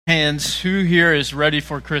Hands, who here is ready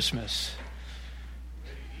for Christmas?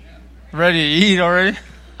 Ready to eat already?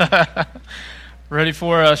 Ready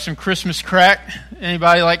for some Christmas crack?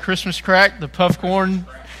 Anybody like Christmas crack? The popcorn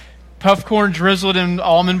drizzled in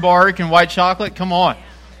almond bark and white chocolate? Come on.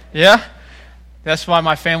 Yeah? That's why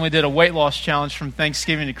my family did a weight loss challenge from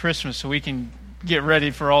Thanksgiving to Christmas, so we can get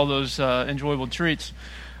ready for all those enjoyable treats.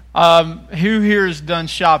 Who here has done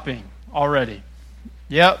shopping already?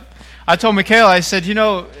 Yep. I told Michaela, I said,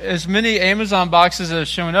 as many Amazon boxes that have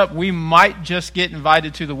shown up, we might just get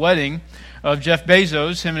invited to the wedding of Jeff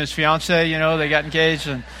Bezos, him and his fiance, they got engaged,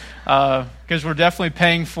 and because we're definitely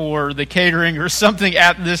paying for the catering or something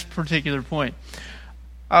at this particular point.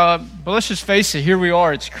 But let's just face it, here we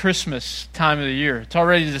are, it's Christmas time of the year. It's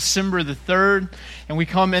already December the 3rd, and we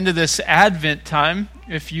come into this Advent time.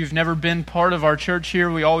 If you've never been part of our church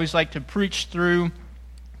here, we always like to preach through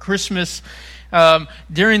Christmas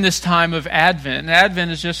during this time of Advent. And Advent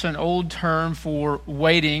is just an old term for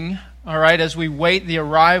waiting, all right, as we wait the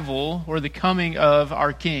arrival or the coming of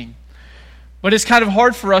our King. But it's kind of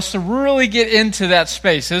hard for us to really get into that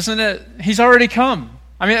space, isn't it? He's already come.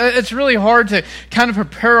 I mean, it's really hard to kind of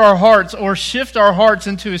prepare our hearts or shift our hearts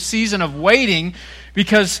into a season of waiting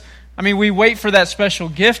because, we wait for that special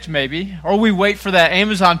gift maybe, or we wait for that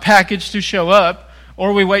Amazon package to show up,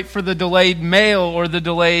 or we wait for the delayed mail or the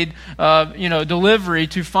delayed, delivery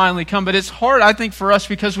to finally come. But it's hard, I think, for us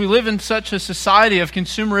because we live in such a society of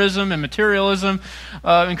consumerism and materialism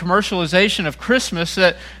and commercialization of Christmas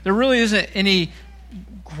that there really isn't any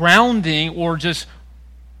grounding or just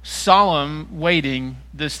solemn waiting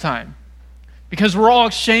this time. Because we're all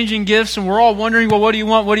exchanging gifts and we're all wondering, well, what do you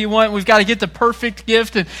want? What do you want? We've got to get the perfect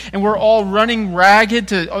gift and we're all running ragged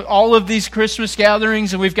to all of these Christmas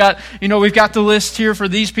gatherings and we've got the list here for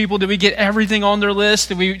these people. Did we get everything on their list?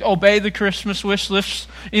 Did we obey the Christmas wish list,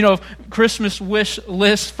 Christmas wish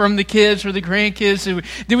list from the kids or the grandkids?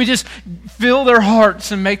 Did we just fill their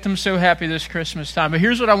hearts and make them so happy this Christmas time? But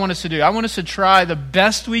here's what I want us to do. I want us to try the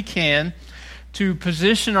best we can to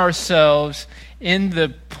position ourselves in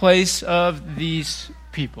the place of these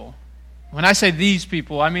people. When I say these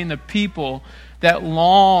people, I mean the people that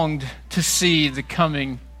longed to see the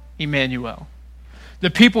coming Emmanuel. The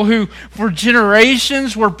people who, for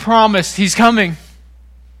generations, were promised, He's coming.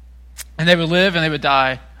 And they would live and they would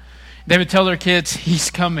die. They would tell their kids, He's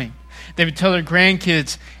coming. They would tell their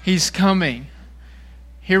grandkids, He's coming.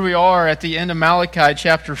 Here we are at the end of Malachi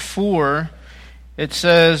chapter 4. It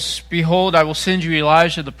says, "Behold, I will send you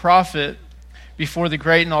Elijah the prophet before the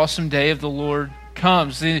great and awesome day of the Lord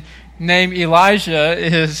comes." The name Elijah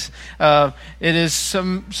is,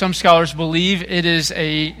 some scholars believe it is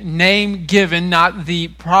a name given, not the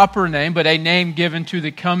proper name, but a name given to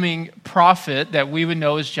the coming prophet that we would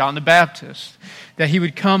know as John the Baptist. That he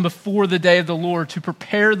would come before the day of the Lord to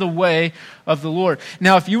prepare the way of the Lord.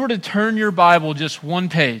 Now, if you were to turn your Bible just one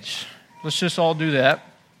page, let's just all do that.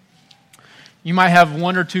 You might have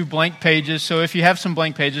one or two blank pages, so if you have some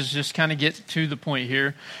blank pages, just kind of get to the point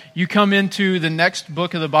here. You come into the next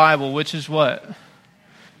book of the Bible, which is what?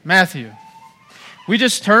 Matthew. We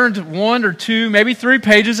just turned one or two, maybe 3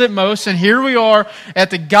 pages at most, and here we are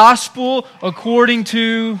at the Gospel according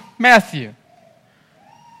to Matthew.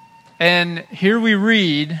 And here we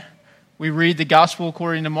read the Gospel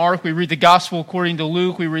according to Mark, we read the Gospel according to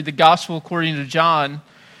Luke, we read the Gospel according to John.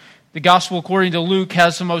 The Gospel according to Luke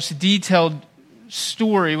has the most detailed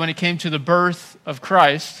story when it came to the birth of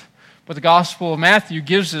Christ. But the Gospel of Matthew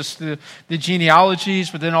gives us the genealogies,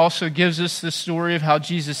 but then also gives us the story of how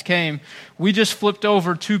Jesus came. We just flipped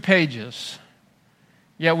over 2 pages.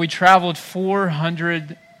 Yet we traveled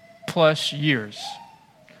 400 plus years.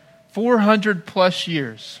 400 plus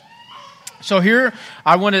years. So here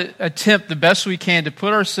I want to attempt the best we can to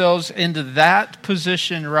put ourselves into that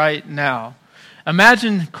position right now.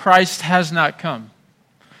 Imagine Christ has not come.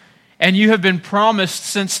 And you have been promised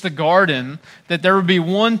since the garden that there would be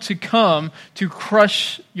one to come to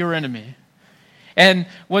crush your enemy. And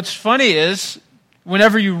what's funny is,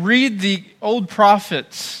 whenever you read the old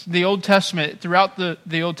prophets, the Old Testament, throughout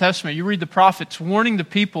the Old Testament, you read the prophets warning the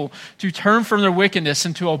people to turn from their wickedness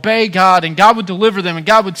and to obey God, and God would deliver them, and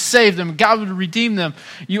God would save them, and God would redeem them.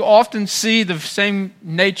 You often see the same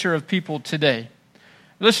nature of people today.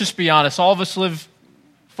 Let's just be honest. All of us live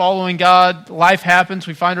following God. Life happens.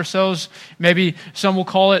 We find ourselves, maybe some will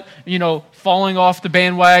call it, falling off the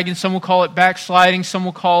bandwagon. Some will call it backsliding. Some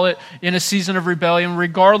will call it in a season of rebellion.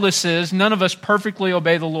 Regardless none of us perfectly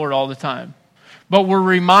obey the Lord all the time. But we're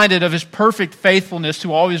reminded of His perfect faithfulness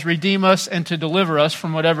to always redeem us and to deliver us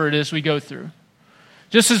from whatever it is we go through.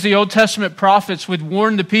 Just as the Old Testament prophets would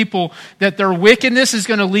warn the people that their wickedness is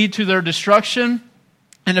going to lead to their destruction,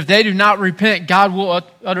 And if they do not repent, God will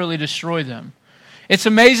utterly destroy them. It's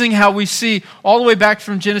amazing how we see all the way back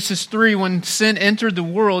from Genesis 3, when sin entered the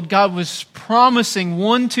world, God was promising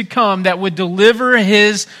one to come that would deliver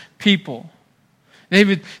his people. They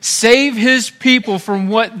would save his people from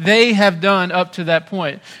what they have done up to that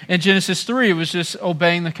point. In Genesis 3, it was just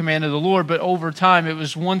obeying the command of the Lord, but over time, it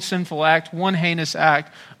was one sinful act, one heinous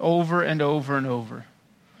act, over and over and over.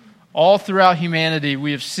 All throughout humanity,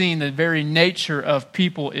 we have seen the very nature of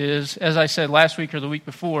people is, as I said last week or the week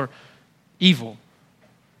before, evil.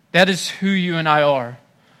 That is who you and I are.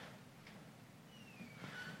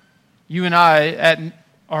 You and I, at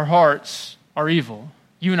our hearts, are evil.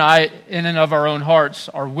 You and I, in and of our own hearts,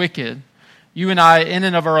 are wicked. You and I, in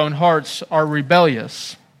and of our own hearts, are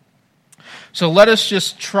rebellious. So let us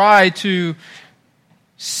just try to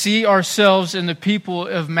see ourselves in the people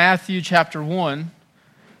of Matthew chapter 1,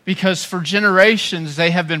 because for generations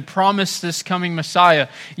they have been promised this coming Messiah.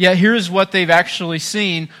 Yet here's what they've actually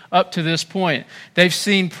seen up to this point. They've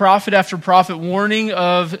seen prophet after prophet warning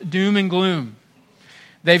of doom and gloom.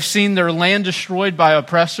 They've seen their land destroyed by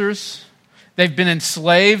oppressors. They've been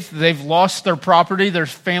enslaved. They've lost their property. Their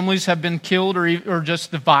families have been killed or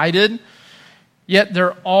just divided. Yet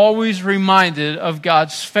they're always reminded of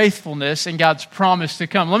God's faithfulness and God's promise to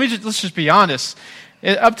come. Let's just be honest.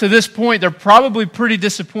 Up to this point, they're probably pretty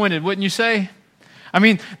disappointed, wouldn't you say? I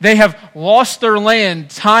mean, they have lost their land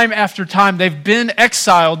time after time. They've been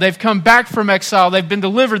exiled. They've come back from exile. They've been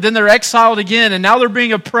delivered. Then they're exiled again, and now they're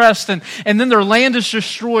being oppressed, and then their land is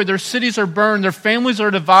destroyed. Their cities are burned. Their families are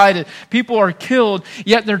divided. People are killed,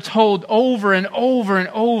 yet they're told over and over and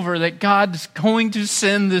over that God is going to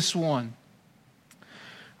send this one.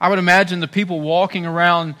 I would imagine the people walking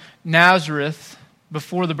around Nazareth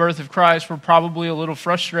before the birth of Christ were probably a little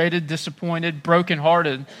frustrated, disappointed,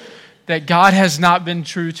 brokenhearted that God has not been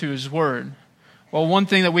true to his word. Well, one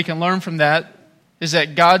thing that we can learn from that is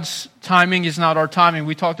that God's timing is not our timing.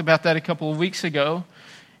 We talked about that a couple of weeks ago.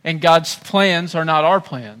 And God's plans are not our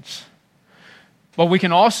plans. But we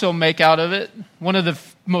can also make out of it one of the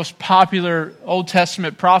most popular Old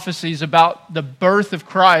Testament prophecies about the birth of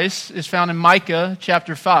Christ is found in Micah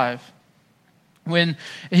chapter 5. When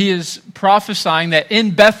he is prophesying that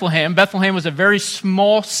in Bethlehem was a very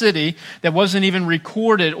small city that wasn't even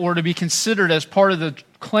recorded or to be considered as part of the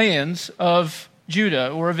clans of Judah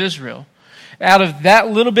or of Israel. Out of that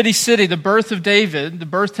little bitty city, the birth of David, the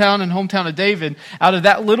birth town and hometown of David, out of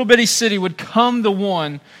that little bitty city would come the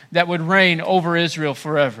one that would reign over Israel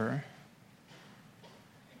forever.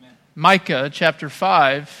 Amen. Micah chapter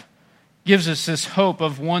 5 gives us this hope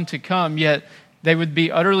of one to come, yet they would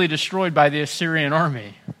be utterly destroyed by the Assyrian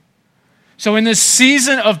army. So in this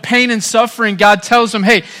season of pain and suffering, God tells them,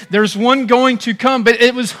 hey, there's one going to come, but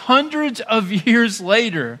it was hundreds of years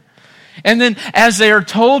later. And then as they are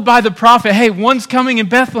told by the prophet, hey, one's coming in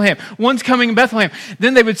Bethlehem,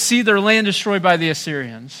 then they would see their land destroyed by the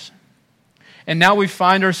Assyrians. And now we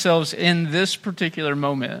find ourselves in this particular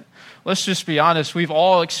moment. Let's just be honest, we've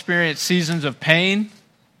all experienced seasons of pain,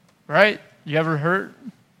 right? You ever hurt?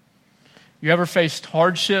 You ever faced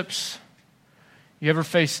hardships? You ever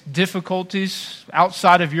faced difficulties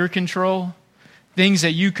outside of your control? Things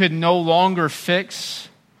that you could no longer fix?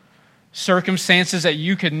 Circumstances that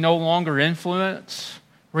you could no longer influence?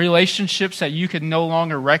 Relationships that you could no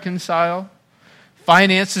longer reconcile?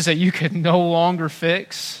 Finances that you could no longer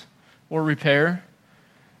fix or repair?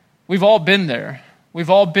 We've all been there. We've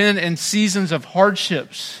all been in seasons of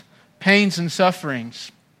hardships, pains, and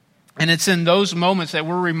sufferings. And it's in those moments that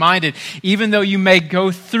we're reminded, even though you may go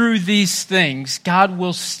through these things, God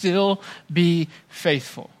will still be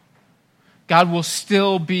faithful. God will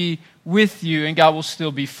still be with you, and God will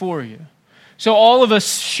still be for you. So all of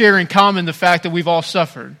us share in common the fact that we've all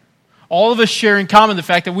suffered. All of us share in common the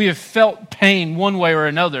fact that we have felt pain one way or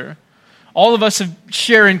another. All of us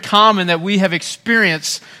share in common that we have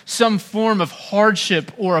experienced some form of hardship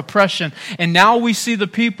or oppression. And now we see the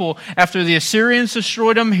people, after the Assyrians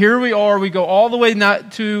destroyed them, here we are, we go all the way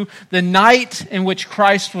to the night in which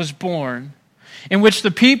Christ was born, in which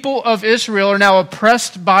the people of Israel are now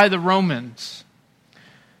oppressed by the Romans.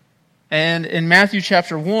 And in Matthew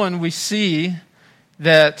chapter 1, we see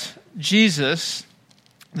that Jesus,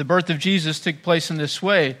 the birth of Jesus, took place in this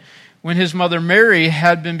way. When his mother Mary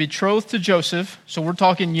had been betrothed to Joseph, so we're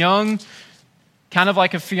talking young, kind of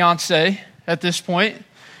like a fiancé at this point,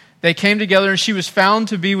 they came together and she was found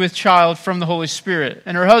to be with child from the Holy Spirit.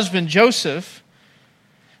 And her husband Joseph,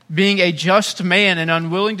 being a just man and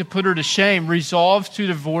unwilling to put her to shame, resolved to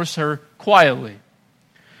divorce her quietly.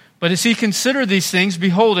 But as he considered these things,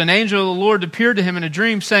 behold, an angel of the Lord appeared to him in a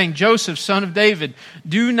dream, saying, Joseph, son of David,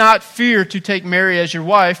 do not fear to take Mary as your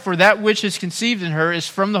wife, for that which is conceived in her is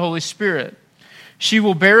from the Holy Spirit. She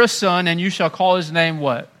will bear a son, and you shall call his name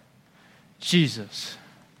what? Jesus.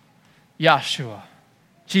 Yahshua.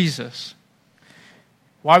 Jesus.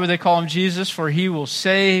 Why would they call him Jesus? For he will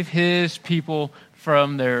save his people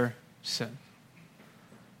from their sin.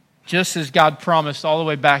 Just as God promised all the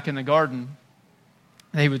way back in the garden,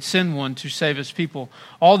 they would send one to save his people.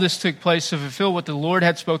 All this took place to fulfill what the Lord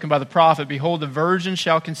had spoken by the prophet. Behold, the virgin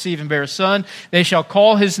shall conceive and bear a son. They shall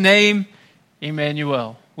call his name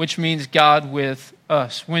Emmanuel, which means God with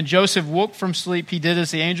us. When Joseph woke from sleep, he did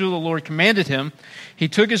as the angel of the Lord commanded him. He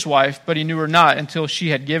took his wife, but he knew her not until she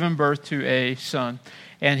had given birth to a son.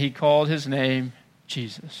 And he called his name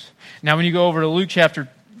Jesus. Now when you go over to Luke chapter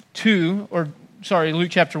 1,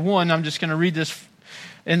 I'm just going to read this.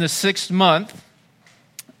 In the 6th month,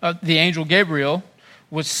 the angel Gabriel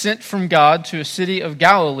was sent from God to a city of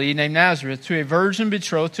Galilee named Nazareth to a virgin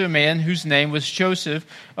betrothed to a man whose name was Joseph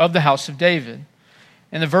of the house of David.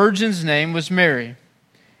 And the virgin's name was Mary.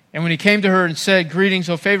 And when he came to her and said, Greetings,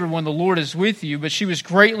 O favored one, the Lord is with you. But she was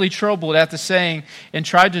greatly troubled at the saying and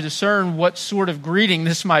tried to discern what sort of greeting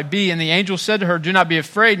this might be. And the angel said to her, Do not be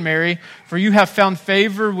afraid, Mary, for you have found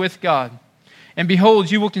favor with God. And behold,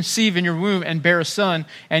 you will conceive in your womb and bear a son,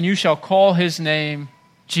 and you shall call his name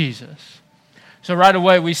Jesus. So right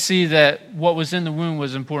away we see that what was in the womb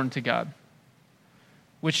was important to God,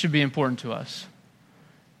 which should be important to us.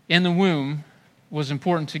 In the womb was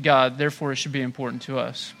important to God, therefore it should be important to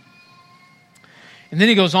us. And then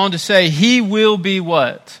he goes on to say, he will be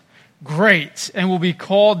what? Great, and will be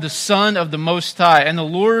called the Son of the Most High. And the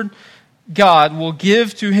Lord God will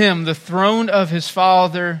give to him the throne of his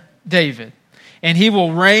father David. And he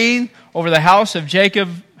will reign over the house of Jacob,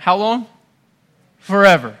 how long?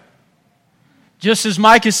 Forever. Just as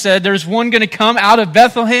Micah said, there's one going to come out of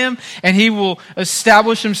Bethlehem, and he will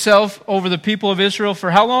establish himself over the people of Israel for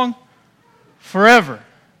how long? Forever.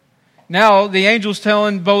 Now, the angel's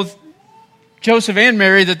telling both Joseph and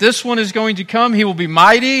Mary that this one is going to come. He will be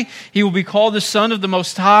mighty. He will be called the Son of the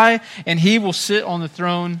Most High, and he will sit on the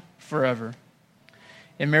throne forever.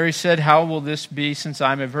 And Mary said, How will this be, since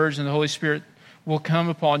I am a virgin? The Holy Spirit will come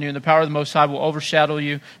upon you, and the power of the Most High will overshadow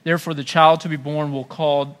you. Therefore, the child to be born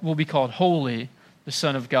will be called Holy, the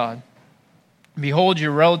Son of God. Behold,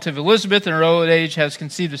 your relative Elizabeth in her old age has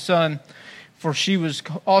conceived a son, for she was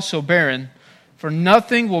also barren. For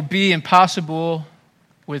nothing will be impossible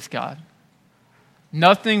with God.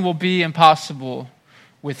 Nothing will be impossible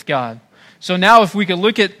with God. So now if we could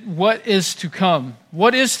look at what is to come.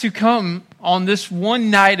 What is to come on this one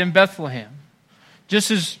night in Bethlehem? Just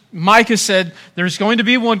as Micah said, there's going to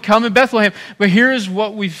be one come in Bethlehem. But here is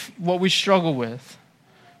what we struggle with.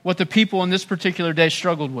 What the people in this particular day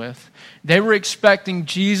struggled with. They were expecting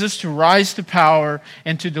Jesus to rise to power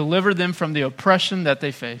and to deliver them from the oppression that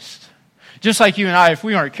they faced. Just like you and I, if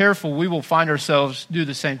we aren't careful, we will find ourselves do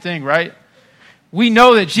the same thing, right? We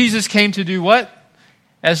know that Jesus came to do what?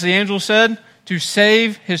 As the angel said, to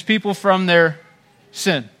save his people from their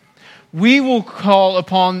sin. We will call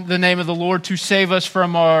upon the name of the Lord to save us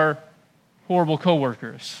from our horrible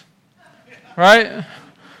coworkers, right?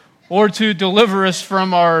 Or to deliver us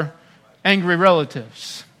from our angry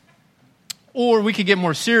relatives. Or we could get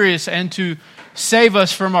more serious and to save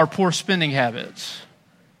us from our poor spending habits.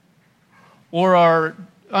 Or our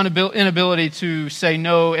inability to say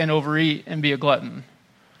no and overeat and be a glutton.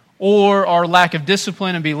 Or our lack of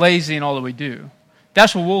discipline and be lazy in all that we do.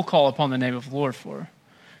 That's what we'll call upon the name of the Lord for.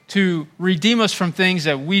 To redeem us from things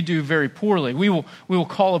that we do very poorly. We will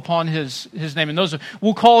call upon His name. And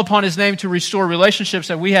we'll call upon His name to restore relationships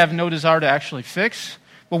that we have no desire to actually fix,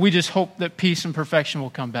 but we just hope that peace and perfection will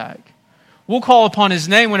come back. We'll call upon His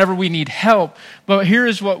name whenever we need help, but here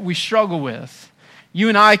is what we struggle with. You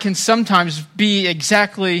and I can sometimes be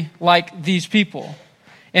exactly like these people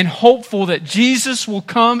and hopeful that Jesus will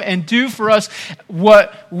come and do for us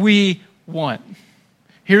what we want.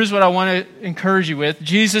 Here's what I want to encourage you with.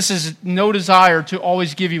 Jesus has no desire to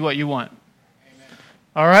always give you what you want. Amen.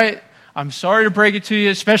 All right? I'm sorry to break it to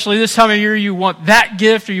you, especially this time of year. You want that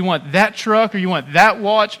gift, or you want that truck, or you want that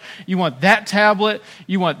watch, you want that tablet,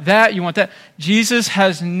 you want that, you want that. Jesus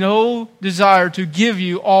has no desire to give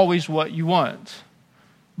you always what you want.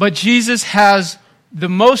 But Jesus has the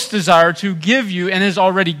most desire to give you and has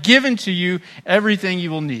already given to you everything you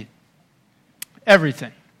will need.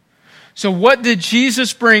 Everything. So what did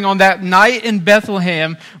Jesus bring on that night in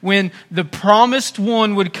Bethlehem when the promised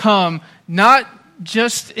one would come, not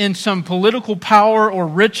just in some political power or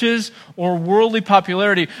riches or worldly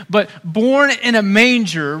popularity, but born in a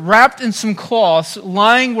manger, wrapped in some cloths,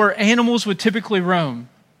 lying where animals would typically roam.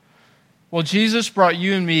 Well, Jesus brought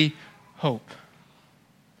you and me hope.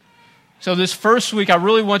 So this first week, I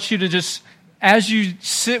really want you to just, as you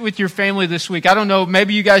sit with your family this week, I don't know,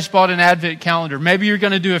 maybe you guys bought an Advent calendar. Maybe you're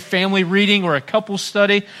going to do a family reading or a couple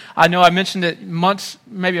study. I know I mentioned it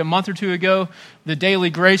maybe a month or two ago. The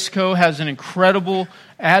Daily Grace Co. has an incredible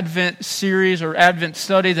Advent series or Advent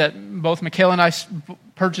study that both Michaela and I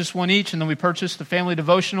purchased one each, and then we purchased the family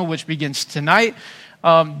devotional, which begins tonight.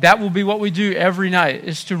 That will be what we do every night,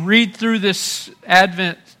 is to read through this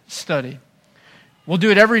Advent study. We'll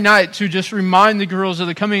do it every night to just remind the girls that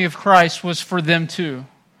the coming of Christ was for them too,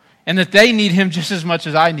 and that they need Him just as much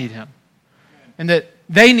as I need Him, and that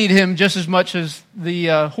they need Him just as much as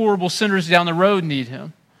the horrible sinners down the road need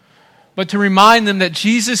Him. But to remind them that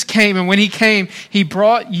Jesus came, and when He came, He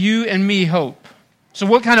brought you and me hope. So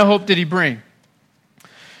what kind of hope did He bring?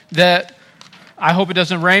 That I hope it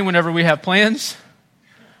doesn't rain whenever we have plans.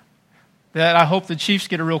 That I hope the Chiefs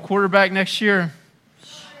get a real quarterback next year.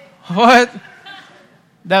 What?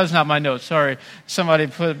 That was not my note, sorry. Somebody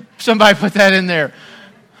put that in there.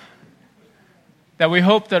 That we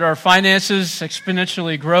hope that our finances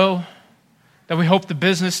exponentially grow. That we hope the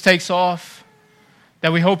business takes off.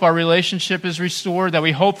 That we hope our relationship is restored. That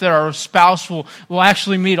we hope that our spouse will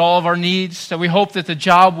actually meet all of our needs. That we hope that the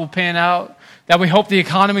job will pan out. That we hope the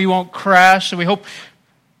economy won't crash. That we hope,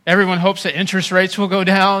 everyone hopes that interest rates will go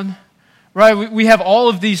down. Right, we have all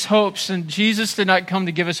of these hopes, and Jesus did not come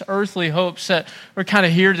to give us earthly hopes that are kind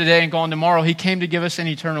of here today and gone tomorrow. He came to give us an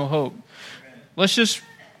eternal hope. Amen. Let's just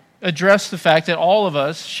address the fact that all of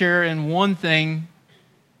us share in one thing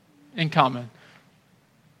in common.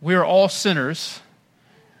 We are all sinners,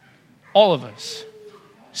 all of us.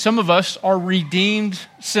 Some of us are redeemed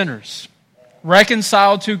sinners,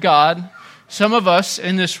 reconciled to God. Some of us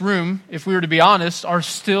in this room, if we were to be honest, are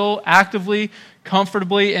still actively,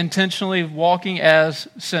 comfortably, intentionally walking as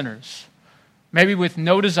sinners. Maybe with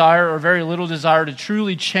no desire or very little desire to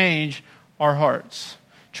truly change our hearts,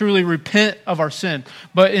 truly repent of our sin.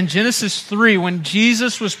 But in Genesis 3, when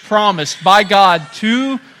Jesus was promised by God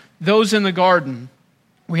to those in the garden,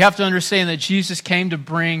 we have to understand that Jesus came to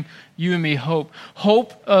bring you and me hope.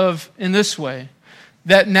 Hope in this way,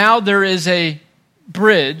 that now there is a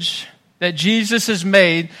bridge that Jesus has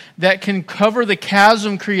made that can cover the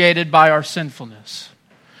chasm created by our sinfulness.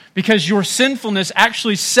 Because your sinfulness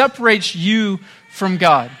actually separates you from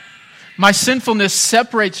God. My sinfulness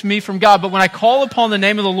separates me from God, but when I call upon the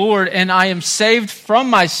name of the Lord and I am saved from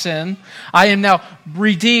my sin, I am now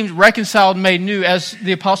redeemed, reconciled, made new, as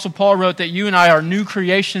the Apostle Paul wrote, that you and I are new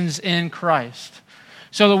creations in Christ.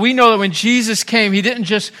 So that we know that when Jesus came, He didn't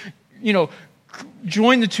just,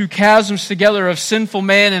 join the two chasms together of sinful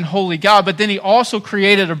man and holy God, but then He also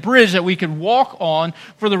created a bridge that we could walk on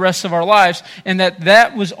for the rest of our lives, and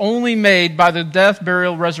that was only made by the death,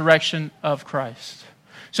 burial, resurrection of Christ.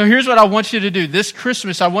 So here's what I want you to do. This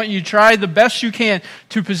Christmas, I want you to try the best you can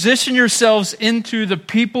to position yourselves into the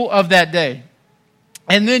people of that day.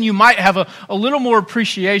 And then you might have a little more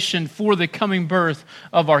appreciation for the coming birth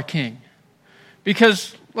of our King.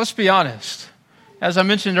 Because, let's be honest, as I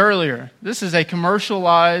mentioned earlier, this is a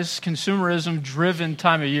commercialized, consumerism-driven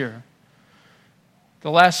time of year.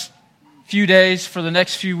 The last few days for the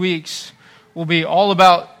next few weeks will be all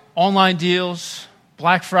about online deals,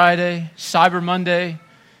 Black Friday, Cyber Monday,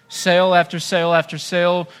 sale after sale after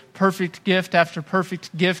sale, perfect gift after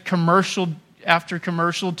perfect gift, commercial after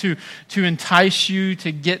commercial to entice you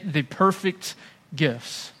to get the perfect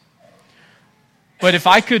gifts. But if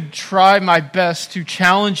I could try my best to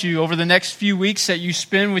challenge you over the next few weeks that you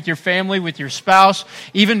spend with your family, with your spouse,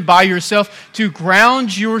 even by yourself, to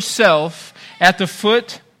ground yourself at the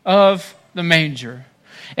foot of the manger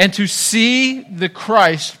and to see the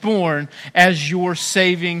Christ born as your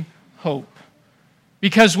saving hope.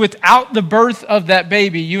 Because without the birth of that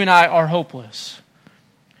baby, you and I are hopeless.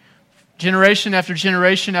 Generation after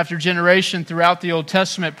generation after generation throughout the Old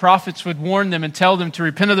Testament, prophets would warn them and tell them to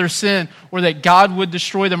repent of their sin, or that God would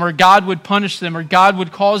destroy them, or God would punish them, or God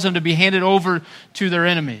would cause them to be handed over to their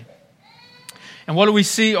enemy. And what do we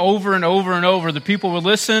see over and over and over? The people would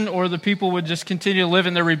listen, or the people would just continue to live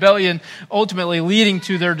in their rebellion, ultimately leading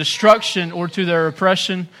to their destruction, or to their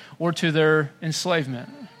oppression, or to their enslavement.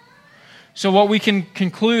 So what we can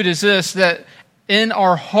conclude is this, that in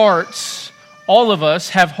our hearts, all of us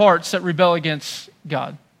have hearts that rebel against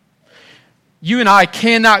God. You and I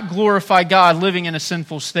cannot glorify God living in a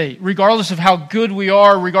sinful state. Regardless of how good we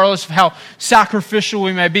are, regardless of how sacrificial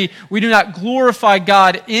we may be, we do not glorify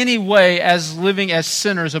God any way as living as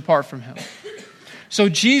sinners apart from Him. So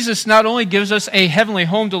Jesus not only gives us a heavenly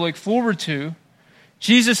home to look forward to,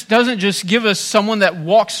 Jesus doesn't just give us someone that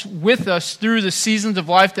walks with us through the seasons of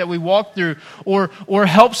life that we walk through or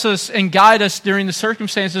helps us and guide us during the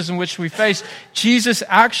circumstances in which we face. Jesus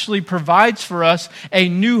actually provides for us a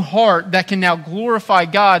new heart that can now glorify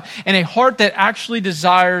God and a heart that actually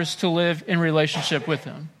desires to live in relationship with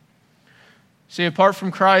Him. See, apart from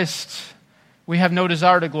Christ, we have no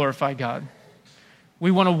desire to glorify God. We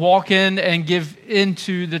want to walk in and give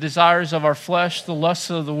into the desires of our flesh, the lusts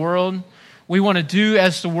of the world. We want to do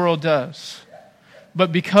as the world does.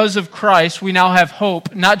 But because of Christ, we now have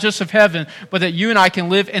hope, not just of heaven, but that you and I can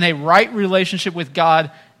live in a right relationship with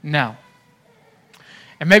God now.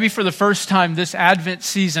 And maybe for the first time this Advent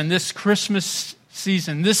season, this Christmas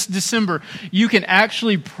season, this December, you can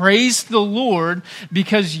actually praise the Lord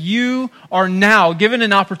because you are now given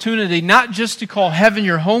an opportunity not just to call heaven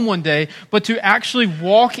your home one day, but to actually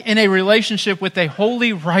walk in a relationship with a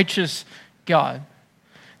holy, righteous God.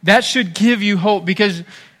 That should give you hope because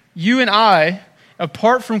you and I,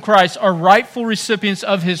 apart from Christ, are rightful recipients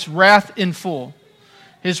of His wrath in full.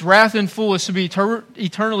 His wrath in full is to be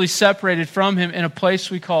eternally separated from Him in a place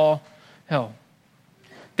we call hell.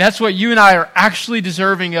 That's what you and I are actually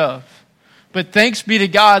deserving of. But thanks be to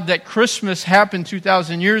God that Christmas happened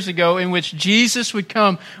 2,000 years ago in which Jesus would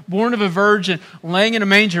come, born of a virgin, laying in a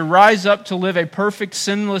manger, rise up to live a perfect,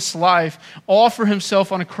 sinless life, offer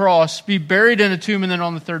Himself on a cross, be buried in a tomb, and then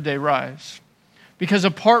on the third day rise. Because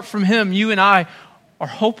apart from Him, you and I are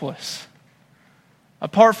hopeless.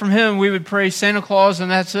 Apart from Him, we would praise Santa Claus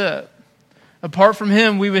and that's it. Apart from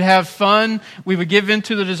Him, we would have fun. We would give in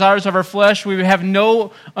to the desires of our flesh. We would have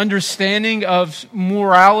no understanding of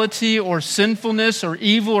morality or sinfulness or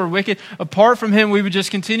evil or wicked. Apart from Him, we would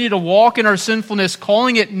just continue to walk in our sinfulness,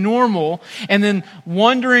 calling it normal, and then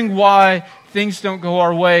wondering why things don't go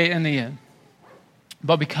our way in the end.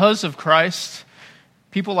 But because of Christ,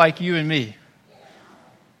 people like you and me,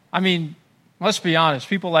 let's be honest,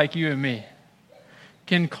 people like you and me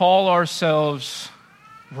can call ourselves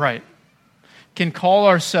right. Can call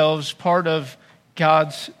ourselves part of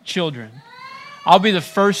God's children. I'll be the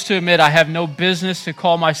first to admit I have no business to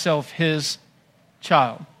call myself His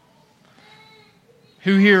child.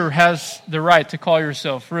 Who here has the right to call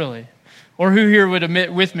yourself, really? Or who here would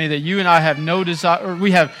admit with me that you and I have no desire, or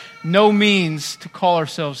we have no means to call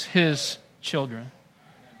ourselves His children?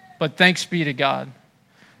 But thanks be to God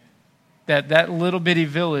that little bitty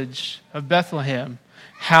village of Bethlehem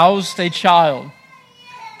housed a child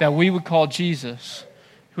that we would call Jesus,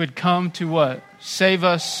 who had come to what? Save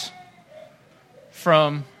us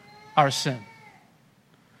from our sin.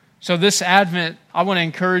 So this Advent, I want to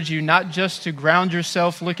encourage you not just to ground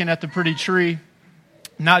yourself looking at the pretty tree,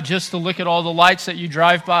 not just to look at all the lights that you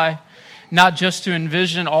drive by, not just to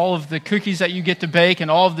envision all of the cookies that you get to bake and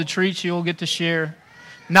all of the treats you'll get to share,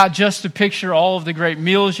 not just to picture all of the great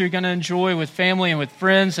meals you're going to enjoy with family and with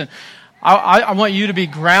friends. And I want you to be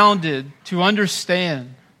grounded to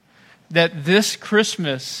understand that this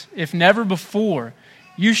Christmas, if never before,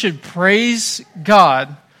 you should praise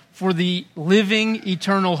God for the living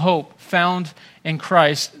eternal hope found in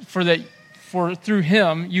Christ, for through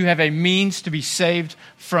Him you have a means to be saved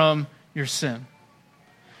from your sin.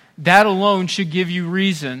 That alone should give you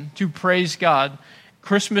reason to praise God.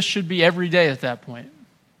 Christmas should be every day at that point.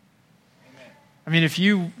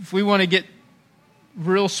 If we want to get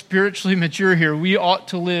real spiritually mature here, we ought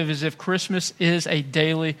to live as if Christmas is a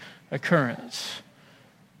daily occurrence.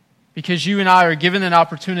 Because you and I are given an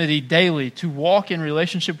opportunity daily to walk in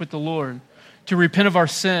relationship with the Lord, to repent of our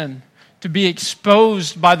sin, to be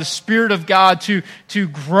exposed by the Spirit of God, to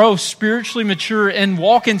grow spiritually mature and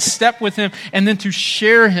walk in step with Him, and then to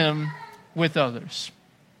share Him with others.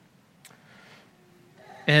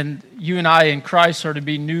 And you and I in Christ are to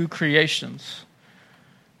be new creations.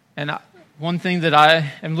 And one thing that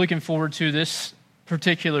I am looking forward to this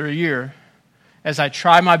particular year, as I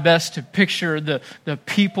try my best to picture the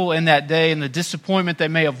people in that day and the disappointment they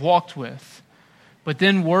may have walked with. But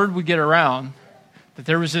then word would get around that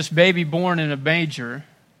there was this baby born in a manger,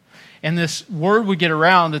 and this word would get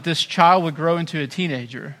around that this child would grow into a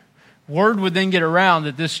teenager. Word would then get around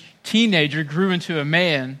that this teenager grew into a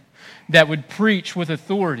man that would preach with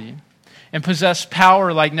authority and possess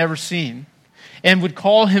power like never seen, and would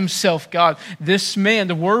call himself God. This man,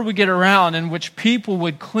 the word would get around in which people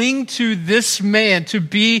would cling to this man to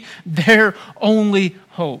be their only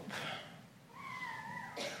hope.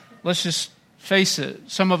 Let's just face it,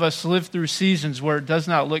 some of us live through seasons where it does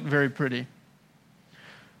not look very pretty,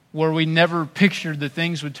 where we never pictured that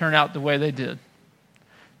things would turn out the way they did,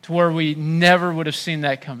 to where we never would have seen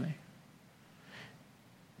that coming.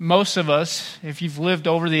 Most of us, if you've lived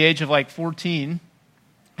over the age of like 14,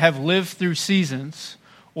 have lived through seasons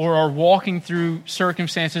or are walking through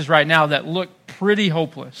circumstances right now that look pretty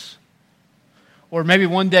hopeless. Or maybe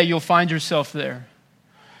one day you'll find yourself there,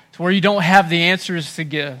 to where you don't have the answers to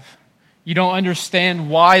give. You don't understand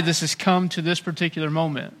why this has come to this particular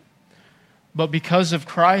moment. But because of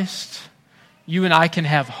Christ, you and I can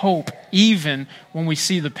have hope even when we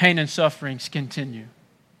see the pain and sufferings continue.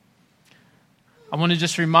 I want to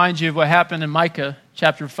just remind you of what happened in Micah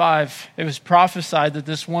chapter 5. It was prophesied that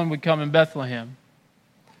this one would come in Bethlehem.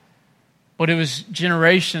 But it was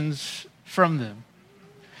generations from them.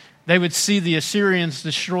 They would see the Assyrians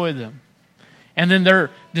destroy them. And then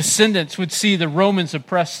their descendants would see the Romans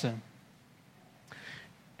oppress them.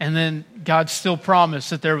 And then God still promised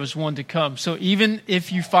that there was one to come. So even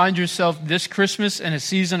if you find yourself this Christmas in a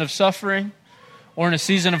season of suffering or in a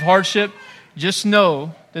season of hardship, just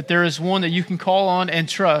know that there is one that you can call on and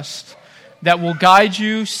trust that will guide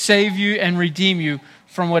you, save you, and redeem you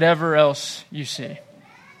from whatever else you see.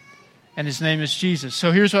 And his name is Jesus.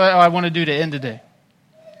 So here's what I want to do to end today.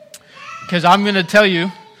 Because I'm going to tell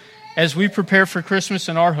you, as we prepare for Christmas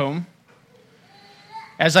in our home,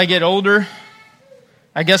 as I get older,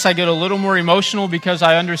 I guess I get a little more emotional because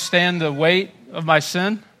I understand the weight of my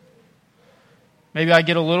sin. Maybe I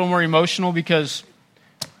get a little more emotional because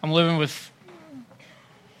I'm living with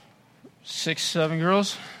 6, 7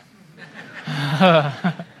 girls.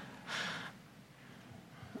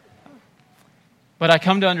 But I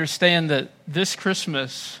come to understand that this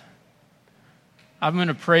Christmas, I'm going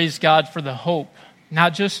to praise God for the hope,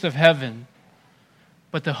 not just of heaven,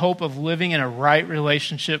 but the hope of living in a right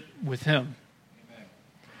relationship with Him.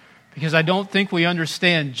 Because I don't think we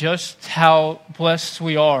understand just how blessed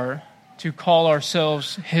we are to call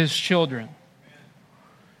ourselves His children.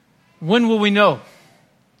 When will we know?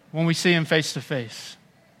 When we see Him face to face.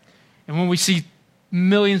 And when we see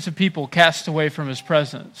millions of people cast away from His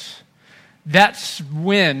presence. That's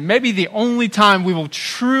when, maybe the only time we will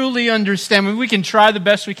truly understand. I mean, we can try the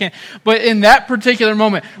best we can. But in that particular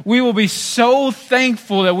moment, we will be so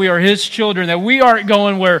thankful that we are His children, that we aren't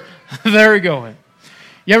going where they're going.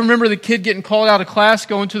 You ever remember the kid getting called out of class,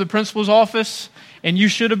 going to the principal's office, and you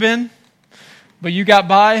should have been, but you got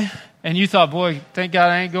by, and you thought, boy, thank God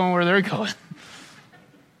I ain't going where they're going.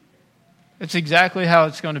 It's exactly how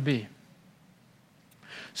it's going to be.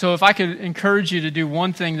 So if I could encourage you to do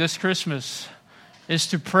one thing this Christmas, is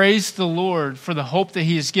to praise the Lord for the hope that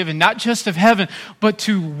He has given, not just of heaven, but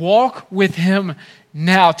to walk with Him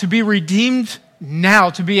now, to be redeemed now,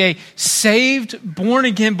 to be a saved,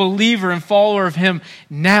 born-again believer and follower of Him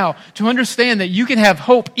now, to understand that you can have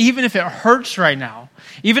hope even if it hurts right now,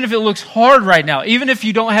 even if it looks hard right now, even if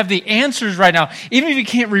you don't have the answers right now, even if you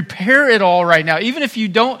can't repair it all right now, even if you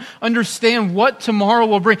don't understand what tomorrow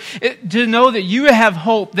will bring, to know that you have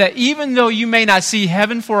hope, that even though you may not see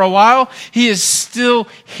heaven for a while, He is still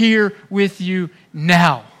here with you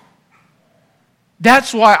now.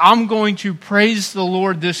 That's why I'm going to praise the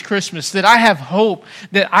Lord this Christmas, that I have hope,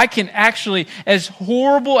 that I can actually, as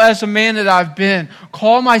horrible as a man that I've been,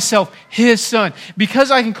 call myself His son.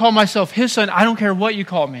 Because I can call myself His son, I don't care what you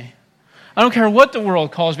call me. I don't care what the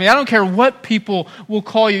world calls me. I don't care what people will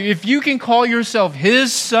call you. If you can call yourself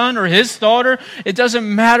His son or His daughter, it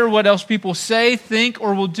doesn't matter what else people say, think,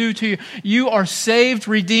 or will do to you. You are saved,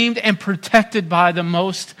 redeemed, and protected by the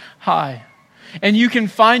Most High. And you can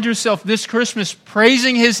find yourself this Christmas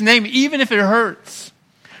praising His name, even if it hurts.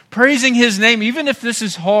 Praising His name, even if this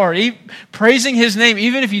is hard. Praising His name,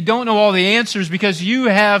 even if you don't know all the answers, because you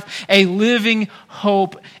have a living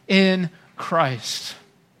hope in Christ.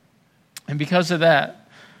 And because of that,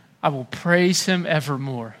 I will praise Him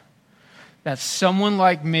evermore. That someone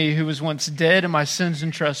like me, who was once dead in my sins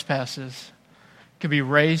and trespasses, could be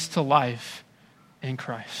raised to life in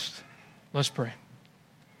Christ. Let's pray.